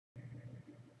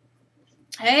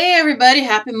Hey everybody,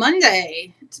 happy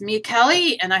Monday. It's me,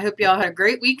 Kelly, and I hope you all had a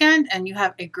great weekend and you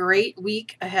have a great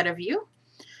week ahead of you.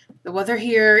 The weather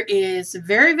here is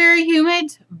very, very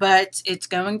humid, but it's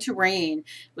going to rain.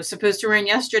 It was supposed to rain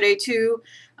yesterday too.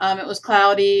 It was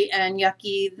cloudy and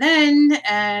yucky then,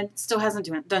 and it still hasn't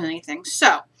done anything.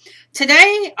 So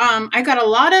today, I got a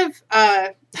lot of,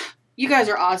 you guys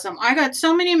are awesome. I got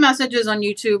so many messages on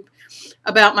YouTube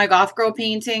about my goth girl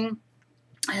painting.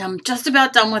 I'm just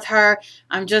about done with her.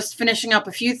 I'm just finishing up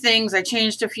a few things. I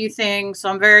changed a few things, so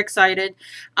I'm very excited.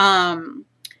 And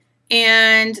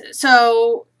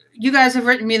so you guys have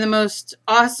written me the most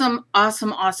awesome,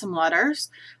 awesome, awesome letters.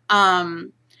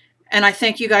 And I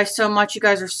thank you guys so much. You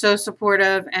guys are so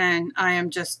supportive, and I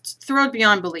am just thrilled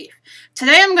beyond belief.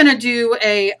 Today I'm going to do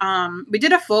we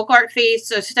did a folk art face,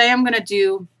 so today I'm going to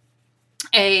do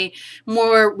a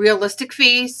more realistic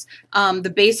face,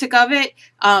 the basic of it.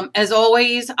 As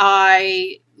always,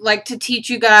 I like to teach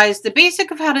you guys the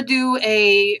basic of how to do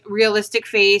a realistic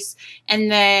face, and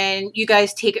then you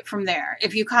guys take it from there.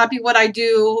 If you copy what I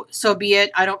do, so be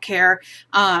it. I don't care.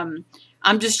 I'm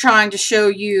just trying to show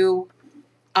you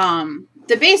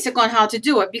the basic on how to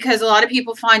do it, because a lot of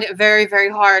people find it very,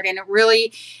 very hard, and it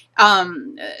really,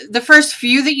 the first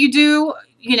few that you do,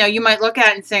 you know, you might look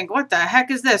at it and think, what the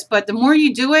heck is this? But the more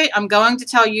you do it, I'm going to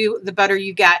tell you, the better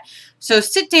you get. So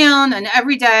sit down and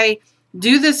every day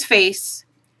do this face.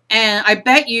 And I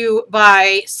bet you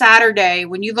by Saturday,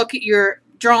 when you look at your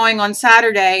drawing on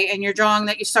Saturday and your drawing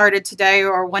that you started today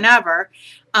or whenever,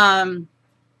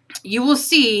 you will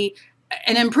see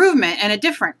an improvement and a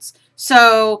difference.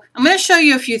 So I'm going to show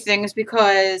you a few things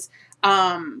because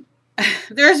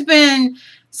there's been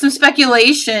some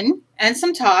speculation and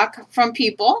some talk from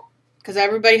people, because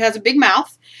everybody has a big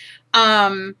mouth,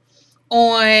 on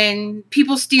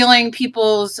people stealing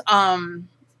people's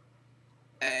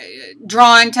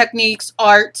drawing techniques,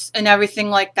 arts, and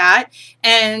everything like that.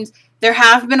 And there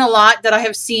have been a lot that I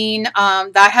have seen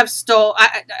that have stole.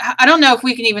 I don't know if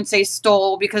we can even say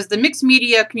stole, because the mixed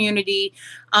media community,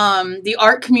 the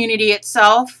art community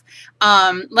itself,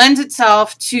 lends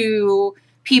itself to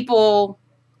people,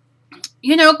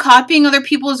 you know, copying other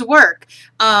people's work,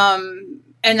 and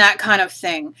that kind of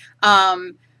thing.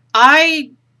 I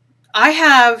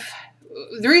have,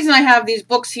 the reason I have these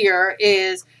books here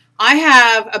is I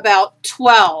have about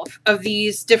 12 of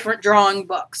these different drawing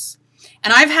books.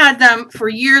 And I've had them for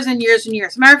years and years and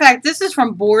years. As a matter of fact, this is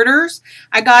from Borders.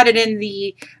 I got it in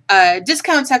the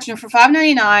discount section for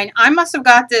 $5.99. I must have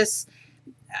got this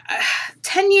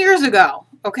 10 years ago,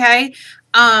 okay?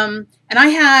 And I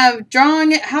have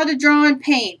drawing, how to draw and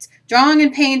paint, drawing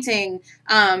and painting.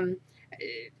 I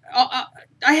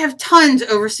have tons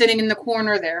over sitting in the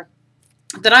corner there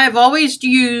that I have always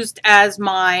used as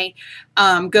my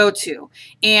go-to.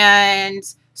 And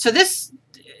so this,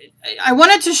 I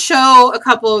wanted to show a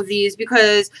couple of these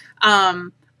because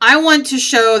I want to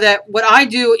show that what I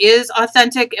do is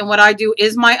authentic and what I do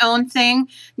is my own thing.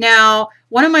 Now,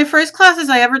 one of my first classes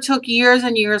I ever took years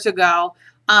and years ago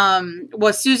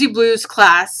was Susie Blue's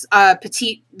class,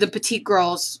 the petite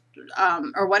girls,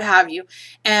 or what have you.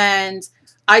 And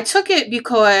I took it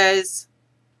because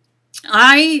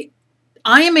I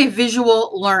am a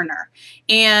visual learner,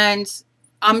 and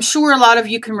I'm sure a lot of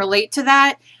you can relate to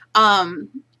that.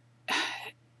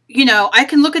 You know, I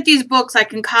can look at these books, I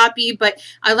can copy, but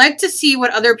I like to see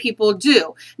what other people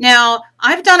do. Now,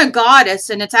 I've done a goddess,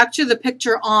 and it's actually the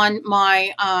picture on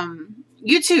my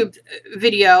YouTube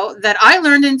video that I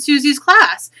learned in Susie's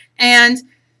class. And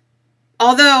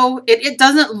although it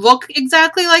doesn't look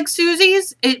exactly like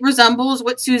Susie's, it resembles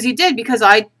what Susie did because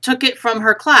I took it from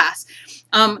her class.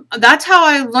 That's how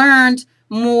I learned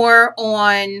more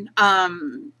on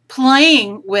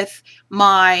playing with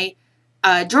my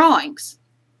drawings.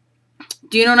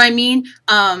 Do you know what I mean?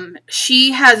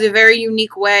 She has a very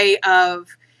unique way of,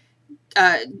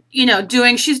 you know,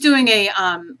 she's doing a,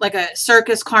 like a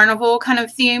circus carnival kind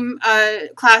of theme,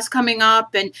 class coming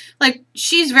up. And like,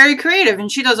 she's very creative and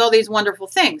she does all these wonderful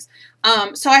things.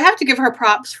 So I have to give her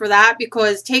props for that,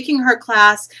 because taking her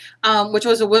class, which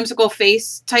was a whimsical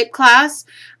face type class,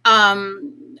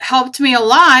 helped me a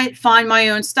lot find my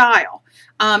own style.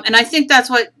 And I think that's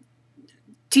what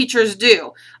teachers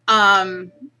do.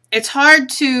 It's hard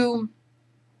to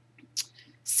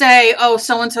say, oh,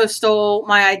 so-and-so stole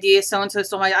my idea, so-and-so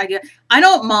stole my idea. I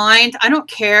don't mind. I don't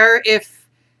care if,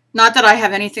 not that I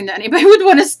have anything that anybody would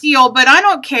want to steal, but I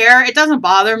don't care. It doesn't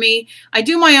bother me. I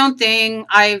do my own thing.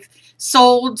 I've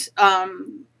sold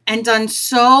and done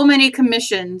so many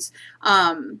commissions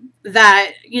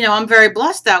that, you know, I'm very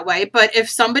blessed that way. But if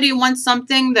somebody wants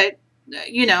something that,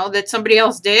 you know, that somebody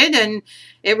else did, and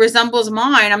it resembles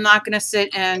mine, I'm not going to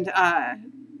sit and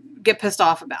get pissed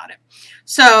off about it.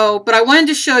 So, but I wanted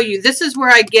to show you, this is where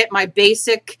I get my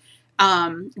basic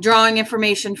drawing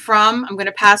information from. I'm going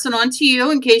to pass it on to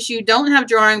you in case you don't have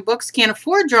drawing books, can't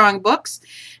afford drawing books.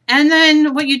 And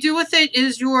then what you do with it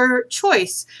is your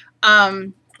choice.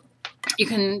 You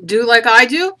can do like I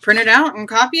do, print it out and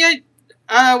copy it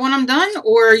when I'm done,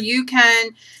 or you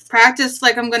can practice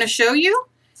like I'm going to show you.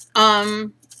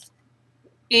 And,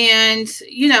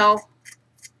 you know,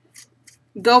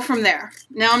 go from there.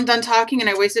 Now I'm done talking and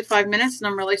I wasted 5 minutes and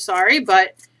I'm really sorry,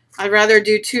 but I'd rather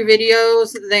do 2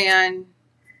 videos than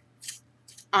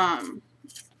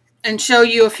and show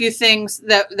you a few things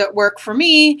that work for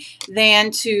me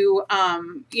than to,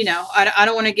 you know, I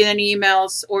don't want to get any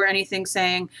emails or anything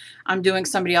saying I'm doing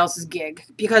somebody else's gig,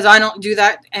 because I don't do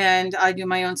that, and I do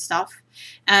my own stuff.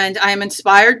 And I am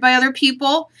inspired by other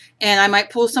people, and I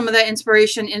might pull some of that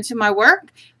inspiration into my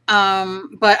work.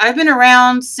 But I've been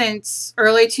around since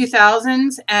early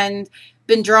 2000s and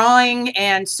been drawing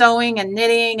and sewing and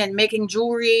knitting and making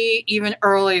jewelry even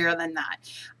earlier than that.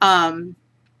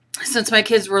 Since my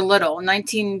kids were little,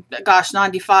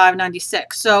 95,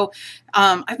 96. So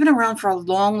I've been around for a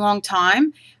long, long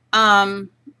time. And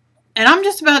I'm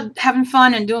just about having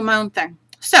fun and doing my own thing.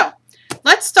 So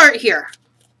let's start here.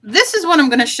 This is what I'm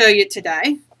going to show you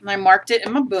today. And I marked it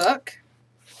in my book.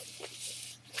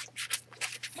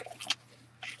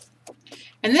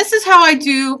 And this is how I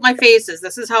do my faces.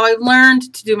 This is how I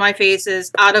learned to do my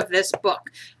faces out of this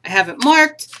book. I have it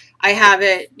marked. I have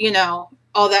it, you know,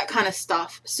 all that kind of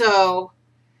stuff. So,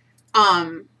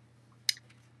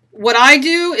 what I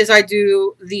do is I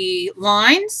do the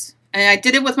lines, and I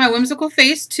did it with my whimsical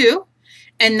face too.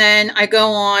 And then I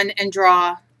go on and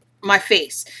draw my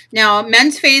face. Now,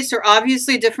 men's face are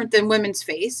obviously different than women's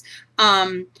face.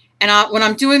 And when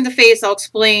I'm doing the face, I'll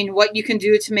explain what you can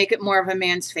do to make it more of a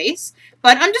man's face.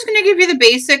 But I'm just going to give you the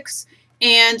basics,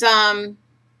 and,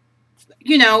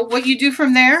 you know, what you do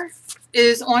from there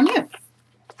is on you.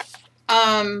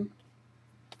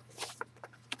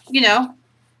 You know,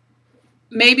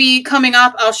 maybe coming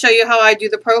up, I'll show you how I do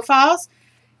the profiles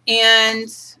and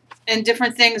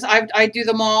different things. I do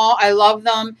them all. I love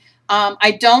them.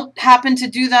 I don't happen to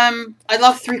do them. I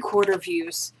love 3/4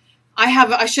 views.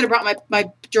 I should have brought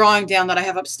my drawing down that I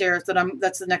have upstairs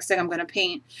that's the next thing I'm going to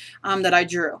paint, that I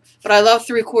drew. But I love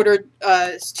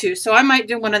 3/4 too. So I might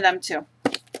do one of them too.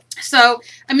 So,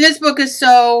 I mean, this book is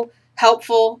so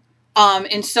helpful.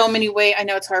 In so many ways. I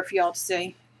know it's hard for y'all to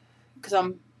see because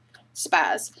I'm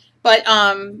spaz. But,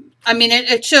 I mean,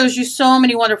 it shows you so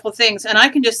many wonderful things. And I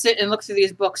can just sit and look through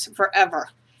these books forever.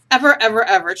 Ever, ever,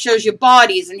 ever. It shows you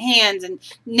bodies and hands and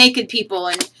naked people.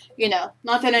 And, you know,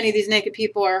 not that any of these naked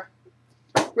people are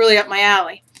really up my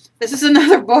alley. This is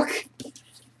another book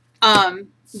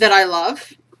that I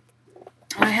love.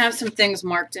 I have some things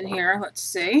marked in here. Let's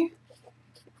see.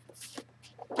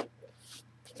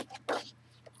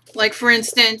 Like, for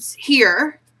instance,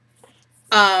 here,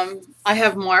 I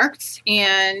have marked,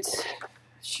 and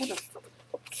should have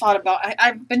thought about,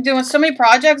 I've been doing so many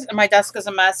projects, and my desk is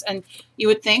a mess, and you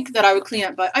would think that I would clean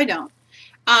it, but I don't.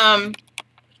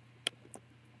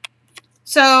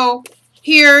 So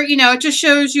here, you know, it just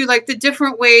shows you, like, the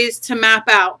different ways to map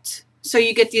out, so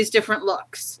you get these different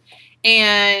looks.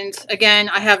 And, again,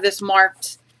 I have this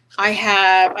marked.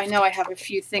 I know I have a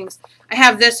few things. I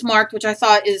have this marked, which I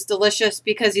thought is delicious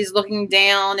because he's looking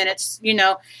down and it's, you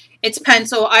know, it's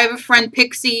pencil. I have a friend,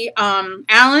 Pixie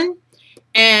Allen,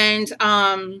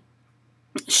 and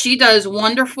she does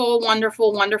wonderful,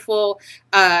 wonderful, wonderful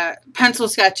pencil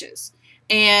sketches.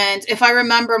 And if I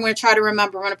remember, I'm going to try to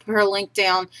remember. I'm going to put her link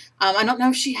down. I don't know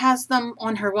if she has them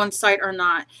on her one site or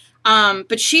not.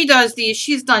 But she does these.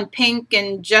 She's done Pink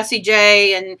and Jessie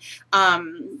J, and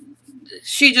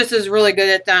she just is really good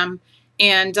at them,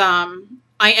 and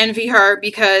I envy her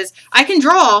because I can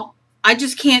draw. I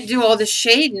just can't do all this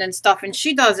shading and stuff, and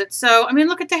she does it. So, I mean,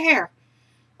 look at the hair.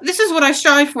 This is what I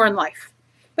strive for in life.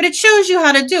 But it shows you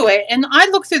how to do it, and I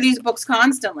look through these books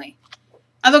constantly.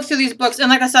 I look through these books, and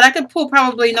like I said, I could pull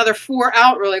probably another 4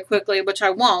 out really quickly, which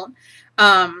I won't,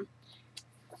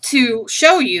 to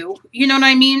show you. You know what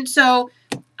I mean? So,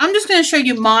 I'm just going to show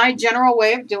you my general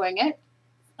way of doing it.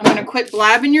 I'm going to quit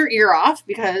blabbing your ear off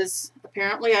because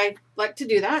apparently I like to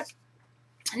do that.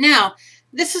 Now,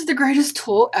 this is the greatest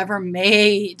tool ever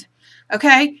made.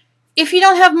 Okay? If you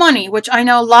don't have money, which I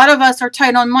know a lot of us are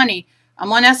tight on money.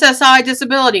 I'm on SSI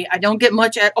disability. I don't get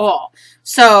much at all.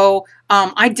 So,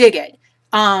 I dig it.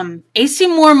 AC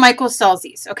Moore Michael sells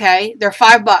these, okay? They're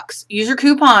 $5. Use your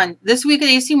coupon. This week at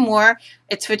AC Moore,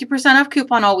 it's 50% off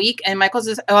coupon all week, and Michael's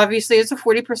is obviously it's a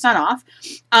 40% off.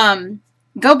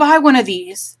 Go buy one of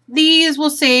these. These will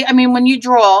save, I mean, when you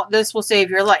draw, this will save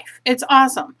your life. It's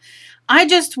awesome. I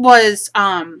just was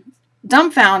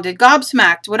dumbfounded,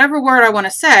 gobsmacked, whatever word I want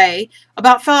to say,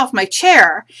 about fell off my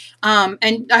chair.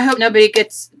 And I hope nobody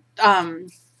gets,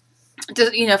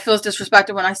 you know, feels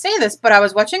disrespected when I say this, but I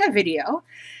was watching a video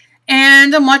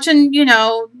and I'm watching, you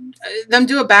know, them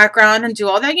do a background and do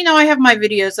all that. You know, I have my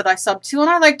videos that I sub to and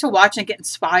I like to watch and get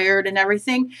inspired and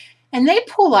everything. And they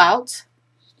pull out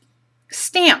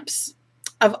stamps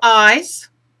of eyes,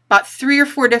 about 3 or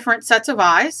 4 different sets of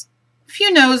eyes, a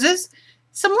few noses,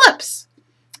 some lips.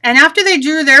 And after they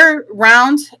drew their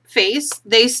round face,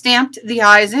 they stamped the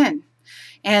eyes in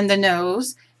and the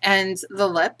nose and the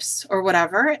lips or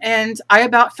whatever. And I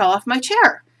about fell off my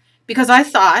chair because I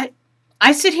thought,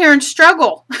 I sit here and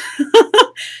struggle.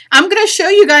 I'm going to show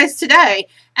you guys today.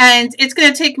 And it's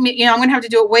going to take me, you know, I'm going to have to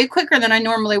do it way quicker than I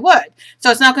normally would. So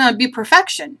it's not going to be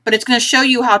perfection, but it's going to show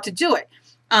you how to do it.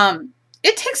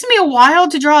 It takes me a while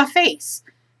to draw a face.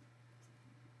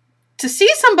 To see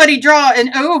somebody draw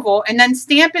an oval and then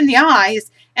stamp in the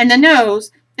eyes and the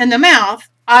nose and the mouth,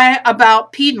 I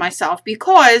about peed myself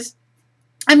because,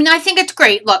 I mean, I think it's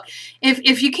great. Look,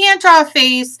 if you can't draw a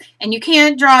face and you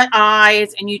can't draw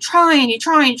eyes and you try and you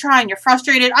try and you try and you're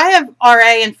frustrated. I have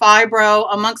RA and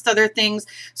fibro amongst other things.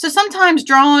 So sometimes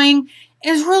drawing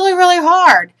is really, really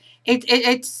hard.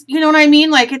 It's, you know what I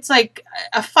mean? Like, it's like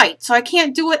a fight. So I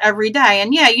can't do it every day.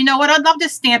 And yeah, you know what? I'd love to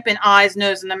stamp in eyes,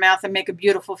 nose, and the mouth and make a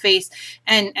beautiful face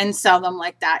and sell them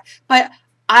like that. But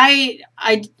I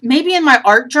maybe in my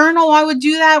art journal, I would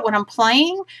do that when I'm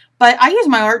playing, but I use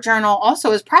my art journal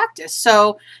also as practice.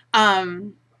 So,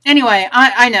 anyway,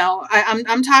 I know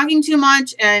I'm talking too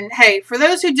much, and hey, for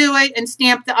those who do it and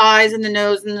stamp the eyes and the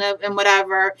nose and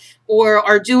whatever, or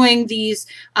are doing these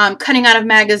cutting out of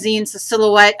magazines, the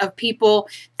silhouette of people,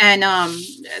 and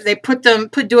they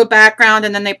do a background,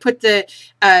 and then they put the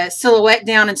silhouette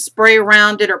down and spray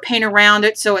around it or paint around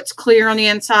it so it's clear on the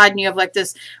inside, and you have like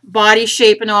this body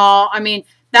shape and all. I mean,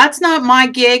 that's not my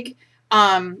gig.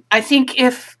 I think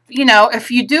if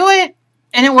you do it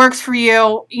and it works for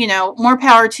you, you know, more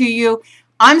power to you.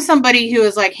 I'm somebody who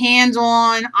is like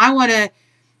hands-on. I want to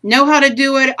know how to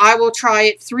do it. I will try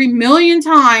it 3 million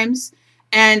times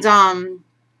and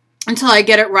until I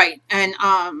get it right. And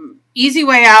easy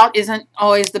way out isn't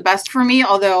always the best for me,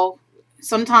 although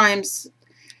sometimes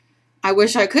I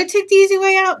wish I could take the easy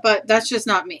way out, but that's just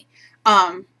not me.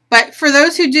 But for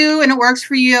those who do and it works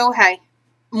for you, hey,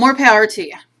 more power to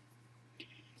you.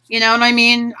 You know what I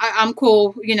mean? I'm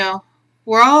cool, you know.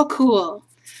 We're all cool.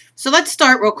 So let's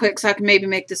start real quick so I can maybe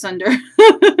make this under.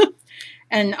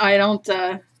 And I don't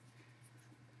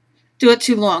do it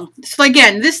too long. So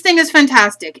again, this thing is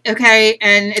fantastic, okay?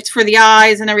 And it's for the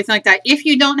eyes and everything like that. If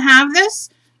you don't have this,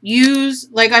 use,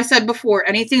 like I said before,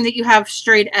 anything that you have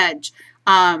straight edge.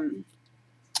 You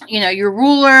know, your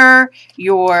ruler,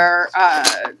 your...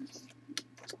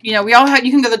 you know, we all have,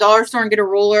 you can go to the dollar store and get a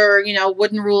ruler, you know,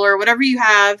 wooden ruler, whatever you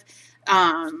have,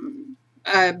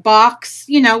 a box,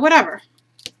 you know, whatever.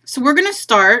 So we're going to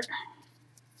start,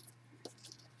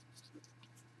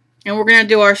 and we're going to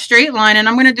do our straight line, and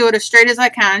I'm going to do it as straight as I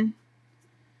can,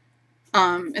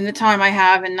 in the time I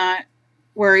have and not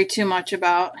worry too much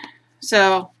about.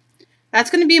 So that's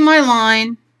going to be my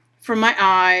line for my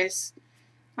eyes.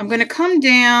 I'm going to come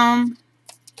down.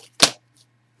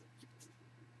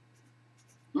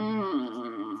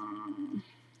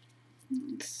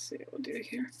 Let's see what we'll do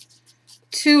here.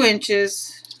 2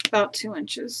 inches, about 2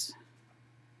 inches.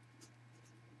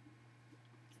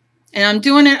 And I'm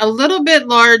doing it a little bit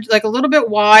large, like a little bit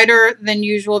wider than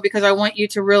usual because I want you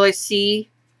to really see.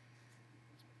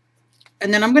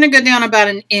 And then I'm going to go down about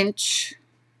 1 inch.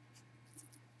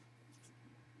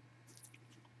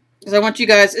 Because I want you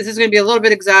guys, this is going to be a little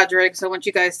bit exaggerated because I want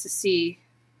you guys to see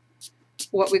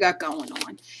what we got going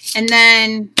on. And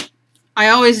then I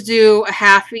always do a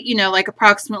half, you know, like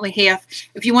approximately half.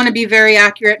 If you want to be very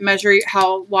accurate, measure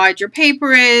how wide your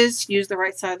paper is. Use the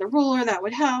right side of the ruler. That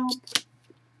would help.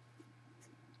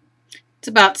 It's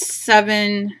about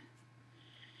 7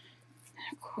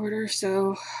 1/4,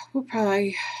 so we'll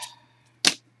probably...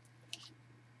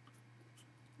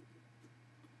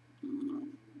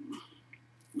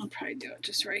 I'll probably do it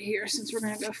just right here since we're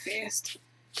going to go fast.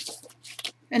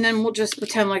 And then we'll just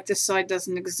pretend like this side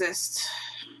doesn't exist.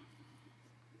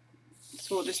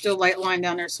 So we'll just do a light line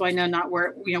down there so I know not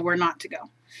where, you know, where not to go.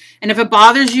 And if it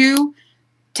bothers you,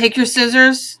 take your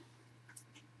scissors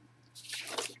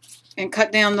and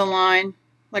cut down the line.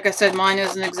 Like I said, mine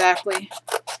isn't exactly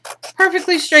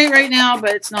perfectly straight right now,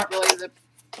 but it's not really the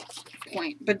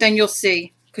point. But then you'll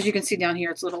see, because you can see down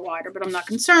here it's a little wider, but I'm not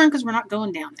concerned because we're not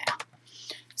going down there.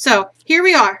 So here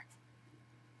we are.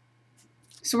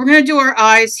 So we're going to do our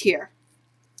eyes here.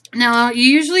 Now, you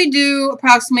usually do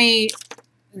approximately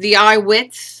the eye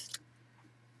width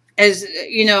as,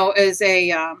 you know, as a,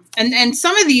 and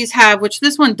some of these have, which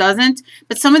this one doesn't,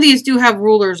 but some of these do have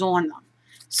rulers on them.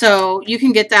 So you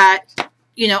can get that,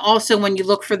 you know, also when you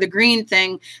look for the green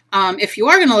thing, if you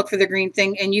are going to look for the green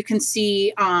thing and you can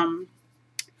see,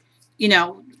 you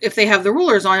know, if they have the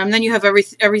rulers on them, then you have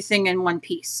everything in one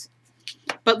piece.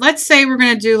 But let's say we're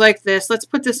going to do like this. Let's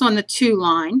put this on the 2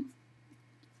 line.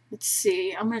 Let's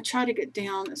see. I'm going to try to get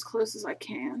down as close as I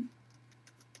can.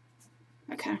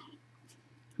 Okay.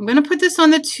 I'm going to put this on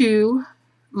the 2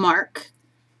 mark.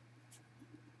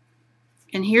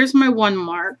 And here's my 1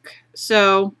 mark.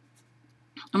 So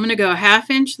I'm going to go a 1/2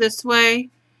 inch this way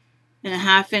and a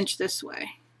 1/2 inch this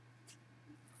way.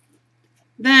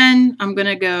 Then I'm going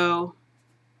to go,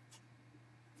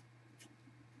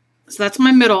 so that's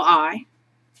my middle eye.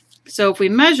 So if we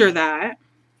measure that,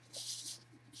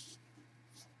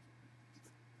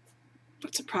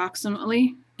 it's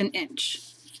approximately 1 inch.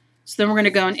 So then we're going to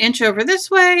go 1 inch over this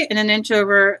way and 1 inch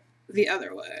over the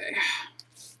other way.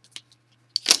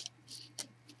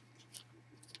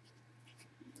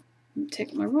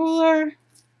 Take my ruler.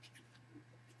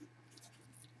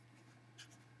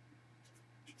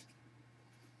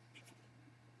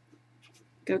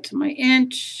 Go to my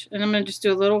inch, and I'm going to just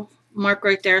do a little mark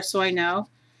right there so I know.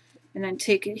 And then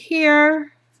take it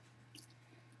here,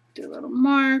 do a little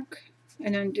mark,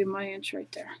 and then do my inch right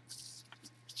there.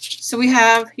 So we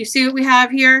have, you see what we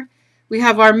have here? We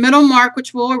have our middle mark,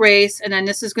 which we'll erase, and then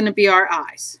this is going to be our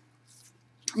eyes.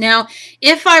 Now,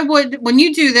 if I would, when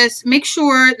you do this, make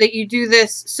sure that you do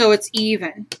this so it's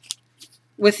even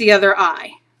with the other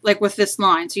eye, like with this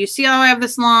line. So you see how I have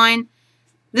this line?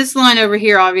 This line over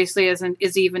here obviously isn't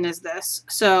as even as this.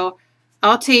 So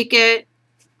I'll take it,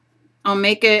 I'll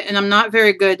make it, and I'm not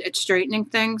very good at straightening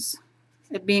things,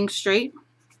 at being straight.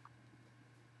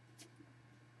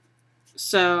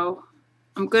 So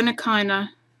I'm going to kind of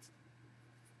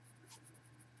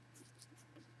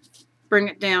bring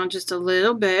it down just a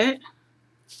little bit.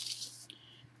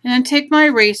 And then take my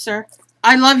eraser.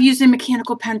 I love using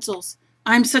mechanical pencils.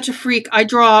 I'm such a freak. I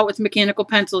draw with mechanical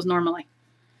pencils normally.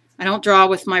 I don't draw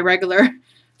with my regular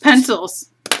pencils.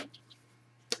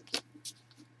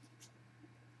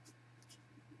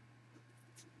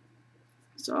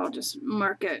 So I'll just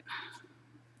mark it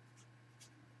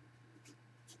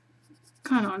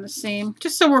kind of on the same,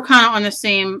 just so we're kind of on the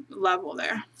same level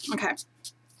there. Okay.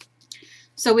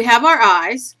 So we have our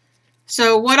eyes.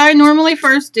 So what I normally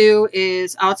first do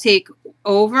is I'll take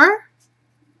over,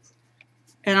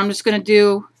 and I'm just going to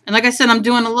do, and like I said, I'm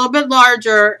doing a little bit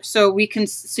larger so we can,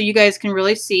 so you guys can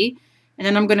really see. And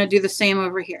then I'm going to do the same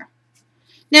over here.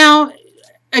 Now,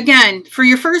 again, for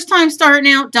your first time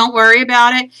starting out, don't worry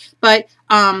about it. But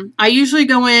I usually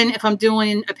go in if I'm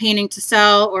doing a painting to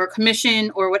sell or a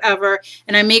commission or whatever,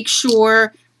 and I make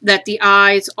sure that the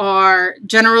eyes are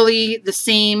generally the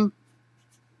same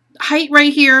height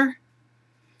right here,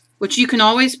 which you can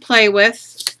always play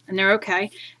with, and they're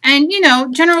okay. And, you know,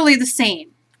 generally the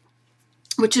same,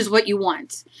 which is what you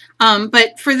want.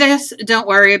 But for this, don't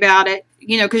worry about it,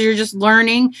 you know, because you're just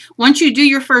learning. Once you do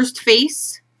your first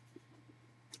face,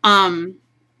 then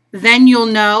you'll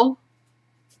know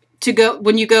to go,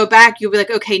 when you go back, you'll be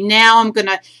like, okay, now I'm going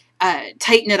to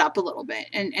tighten it up a little bit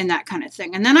and that kind of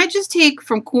thing. And then I just take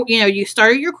from, you know, you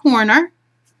start at your corner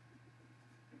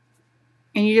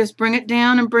and you just bring it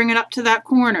down and bring it up to that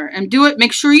corner and do it.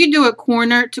 Make sure you do it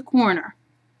corner to corner.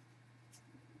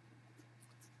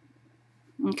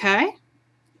 Okay.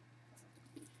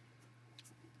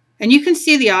 And you can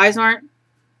see the eyes aren't,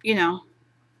 you know,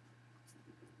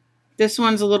 this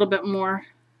one's a little bit more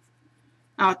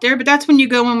out there, but that's when you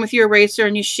go in with your eraser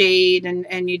and you shade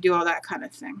and you do all that kind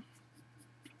of thing.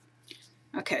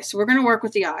 Okay, so we're going to work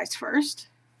with the eyes first.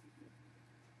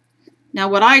 Now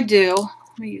what I do,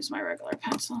 let me use my regular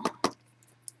pencil,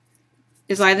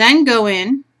 is I then go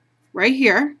in right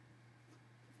here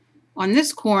on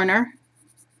this corner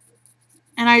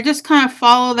and I just kind of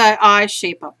follow that eye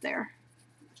shape up there.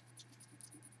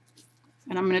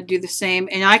 And I'm going to do the same.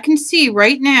 And I can see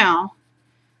right now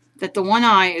that the one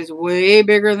eye is way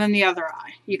bigger than the other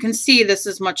eye. You can see this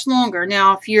is much longer.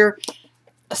 Now, if you're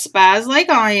a spaz like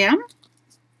I am,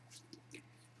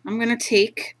 I'm going to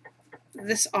take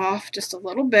this off just a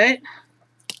little bit.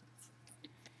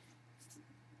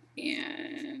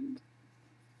 And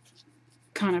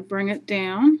kind of bring it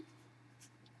down.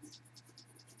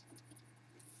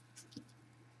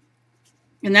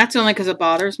 And that's only because it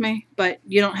bothers me, but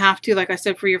you don't have to. Like I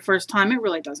said, for your first time, it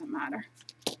really doesn't matter.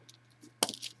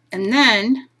 And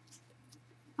then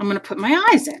I'm going to put my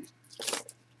eyes in.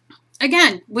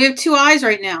 Again, we have 2 eyes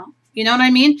right now. You know what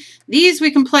I mean? These we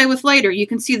can play with later. You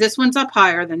can see this one's up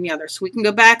higher than the other. So we can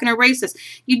go back and erase this.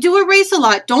 You do erase a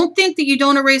lot. Don't think that you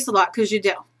don't erase a lot, because you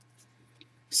do.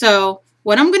 So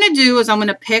what I'm going to do is I'm going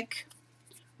to pick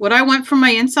what I want from my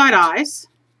inside eyes.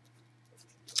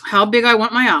 How big I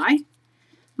want my eye.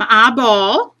 My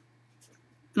eyeball.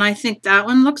 And I think that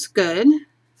one looks good.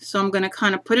 So I'm going to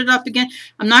kind of put it up again.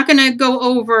 I'm not going to go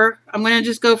over. I'm going to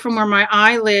just go from where my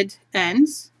eyelid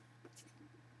ends.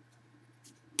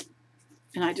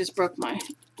 And I just broke my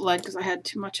lid because I had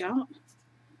too much out.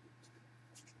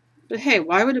 But hey,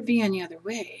 why would it be any other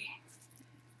way?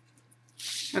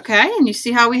 Okay, and you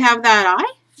see how we have that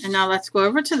eye? And now let's go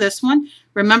over to this one.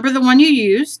 Remember the one you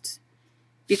used,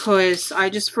 because I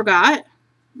just forgot.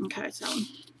 Okay, so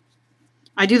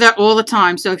I do that all the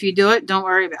time. So if you do it, don't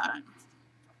worry about it.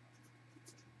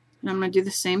 And I'm going to do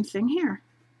the same thing here.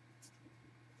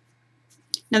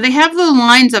 Now they have the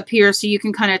lines up here so you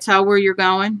can kind of tell where you're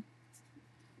going.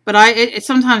 But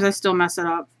sometimes I still mess it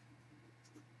up.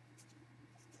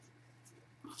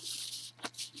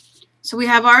 So we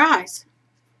have our eyes.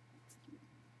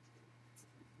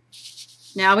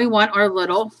 Now we want our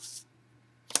little,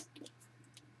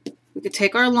 we could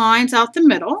take our lines out the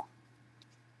middle.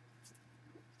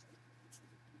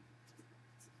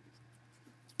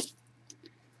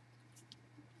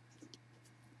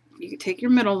 You could take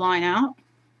your middle line out.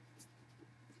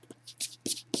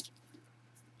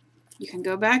 You can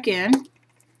go back in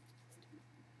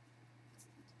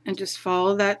and just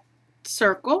follow that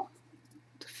circle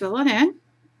to fill it in.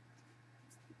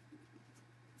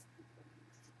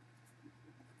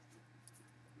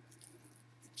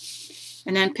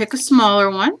 And then pick a smaller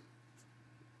one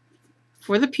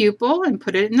for the pupil and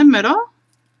put it in the middle.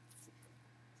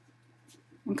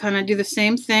 And kind of do the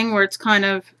same thing where it's kind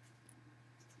of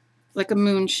like a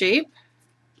moon shape.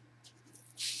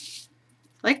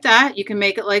 Like that. You can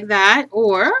make it like that,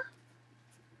 or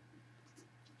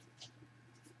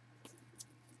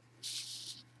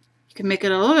you can make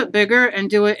it a little bit bigger and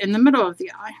do it in the middle of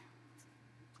the eye.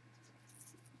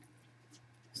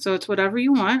 So it's whatever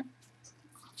you want.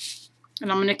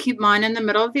 And I'm going to keep mine in the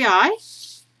middle of the eye.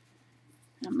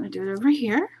 I'm going to do it over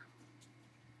here.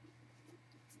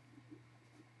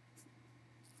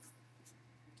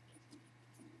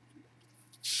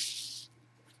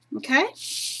 Okay.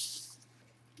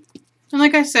 And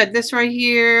like I said, this right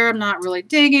here, I'm not really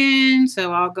digging,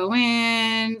 so I'll go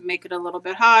in, make it a little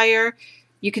bit higher.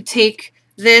 You could take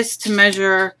this to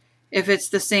measure if it's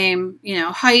the same,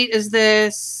 height as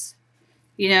this.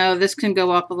 This can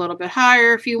go up a little bit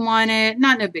higher if you want it.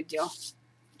 Not no big deal.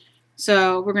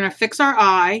 So we're going to fix our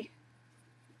eye.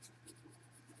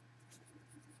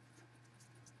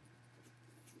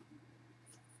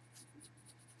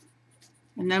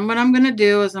 And then what I'm going to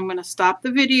do is I'm going to stop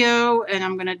the video and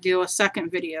I'm going to do a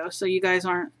second video so you guys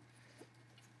aren't,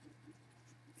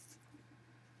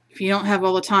 if you don't have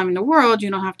all the time in the world,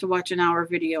 you don't have to watch an hour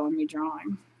video of me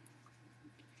drawing.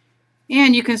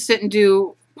 And you can sit and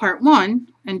do part 1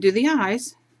 and do the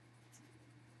eyes.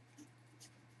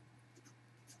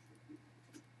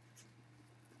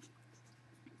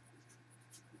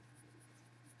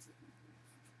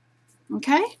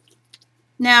 Okay.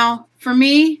 Now, for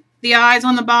me, the eyes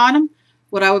on the bottom,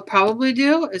 what I would probably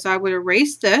do is I would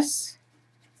erase this.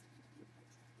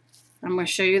 I'm going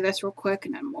to show you this real quick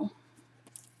and then we'll...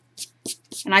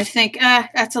 And I think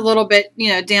that's a little bit,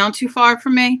 down too far for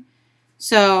me.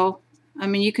 So, I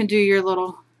mean, you can do your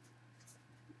little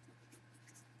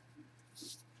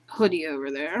hoodie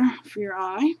over there for your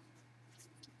eye.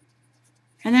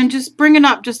 And then just bring it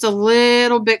up just a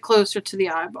little bit closer to the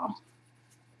eyeball.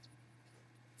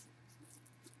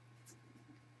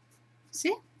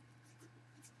 See?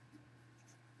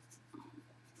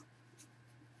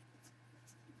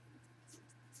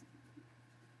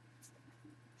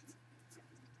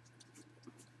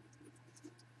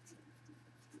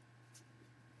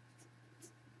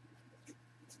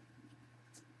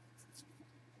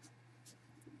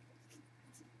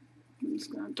 I'm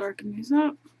just going to darken these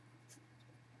up.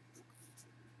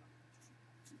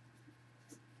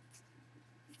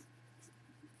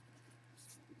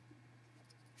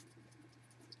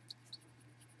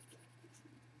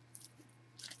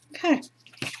 Okay,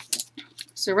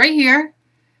 so right here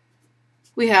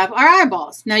we have our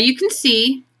eyeballs. Now you can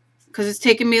see, because it's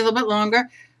taking me a little bit longer,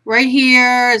 right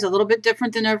here is a little bit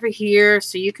different than over here,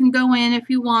 so you can go in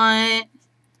if you want.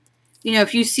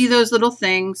 If you see those little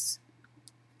things,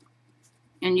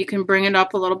 and you can bring it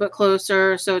up a little bit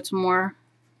closer so it's more.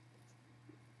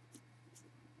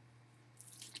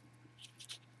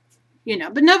 you know,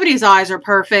 but nobody's eyes are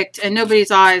perfect, and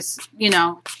nobody's eyes, you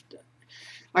know,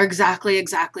 are exactly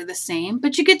the same,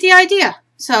 but you get the idea.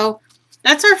 So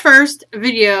that's our first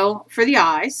video for the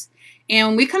eyes. And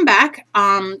when we come back,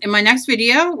 in my next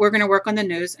video, we're going to work on the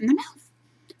nose and the mouth.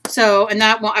 So, and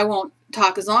that one, I won't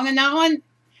talk as long on that one.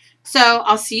 So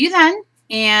I'll see you then.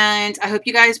 And I hope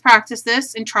you guys practice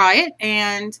this and try it.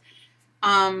 And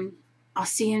I'll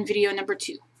see you in video number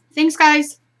 2. Thanks,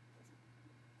 guys.